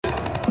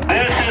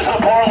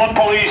Portland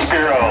Police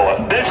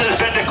Bureau. This has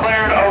been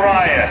declared a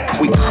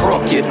riot. We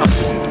crooked.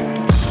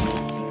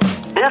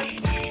 This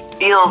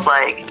feels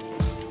like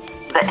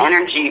the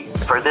energy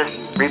for this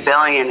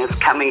rebellion is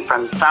coming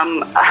from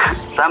some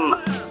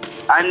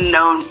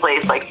unknown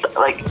place.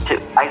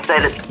 I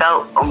said, it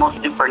felt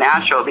almost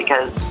supernatural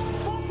because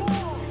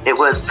it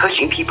was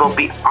pushing people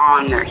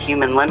beyond their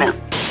human limits.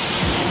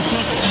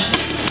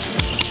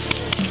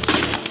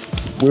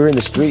 We're in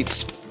the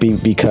streets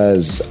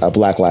because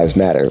Black Lives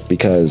Matter,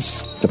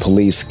 because the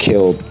police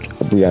killed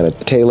Breonna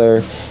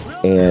Taylor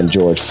and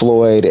George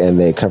Floyd, and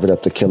they covered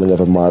up the killing of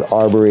Ahmaud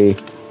Arbery.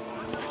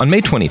 On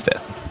May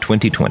 25th,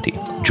 2020,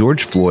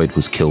 George Floyd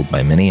was killed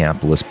by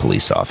Minneapolis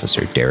police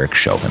officer Derek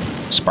Chauvin,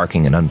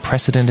 sparking an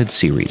unprecedented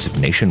series of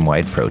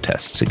nationwide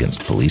protests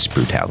against police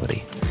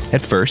brutality.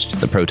 At first,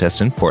 the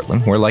protests in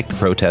Portland were like the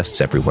protests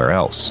everywhere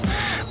else,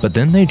 but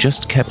then they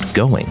just kept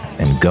going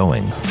and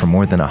going for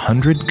more than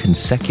 100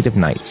 consecutive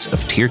nights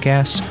of tear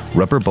gas,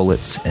 rubber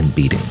bullets, and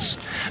beatings.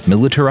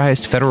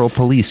 Militarized federal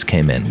police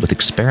came in with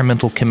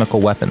experimental chemical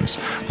weapons.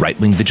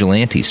 Right-wing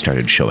vigilantes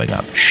started showing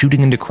up,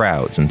 shooting into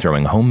crowds and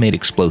throwing homemade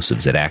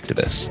explosives at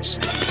activists.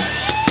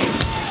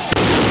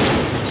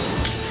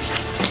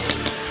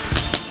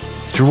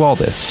 Through all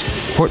this,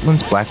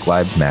 Portland's Black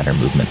Lives Matter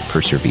movement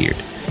persevered.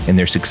 In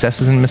their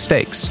successes and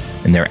mistakes,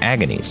 in their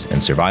agonies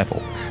and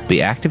survival, the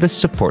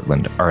activists of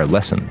Portland are a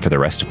lesson for the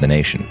rest of the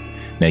nation.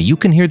 Now you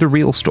can hear the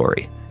real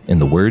story in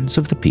the words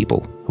of the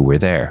people who were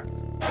there.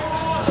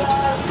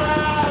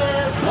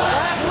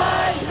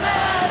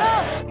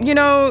 You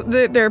know,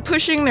 they're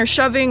pushing, they're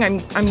shoving,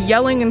 I'm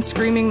yelling and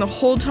screaming the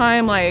whole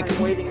time, like...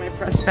 I'm waving my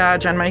press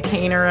badge on my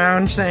cane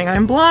around, saying,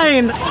 I'm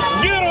blind!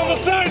 Get on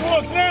the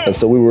sidewalk now! And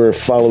so we were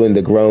following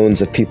the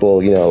groans of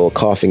people,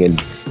 coughing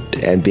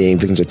and being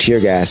victims of tear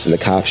gas, and the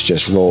cops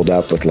just rolled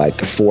up with like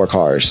 4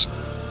 cars,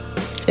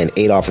 and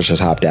 8 officers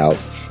hopped out,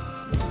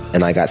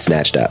 and I got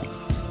snatched up.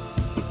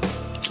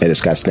 I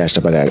just got snatched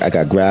up. I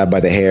got grabbed by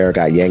the hair,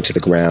 got yanked to the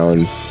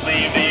ground.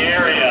 Leave the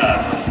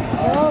area.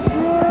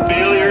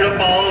 Failure to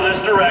follow this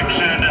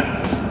direction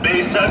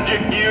may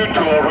subject you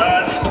to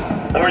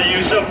arrest or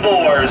use of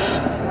force,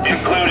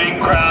 including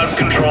crowd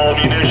control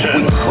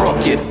munitions. We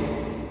crooked.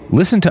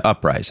 Listen to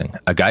Uprising,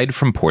 a guide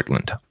from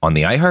Portland, on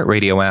the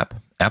iHeartRadio app,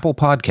 Apple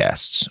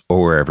Podcasts,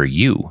 or wherever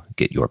you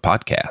get your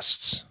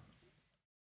podcasts.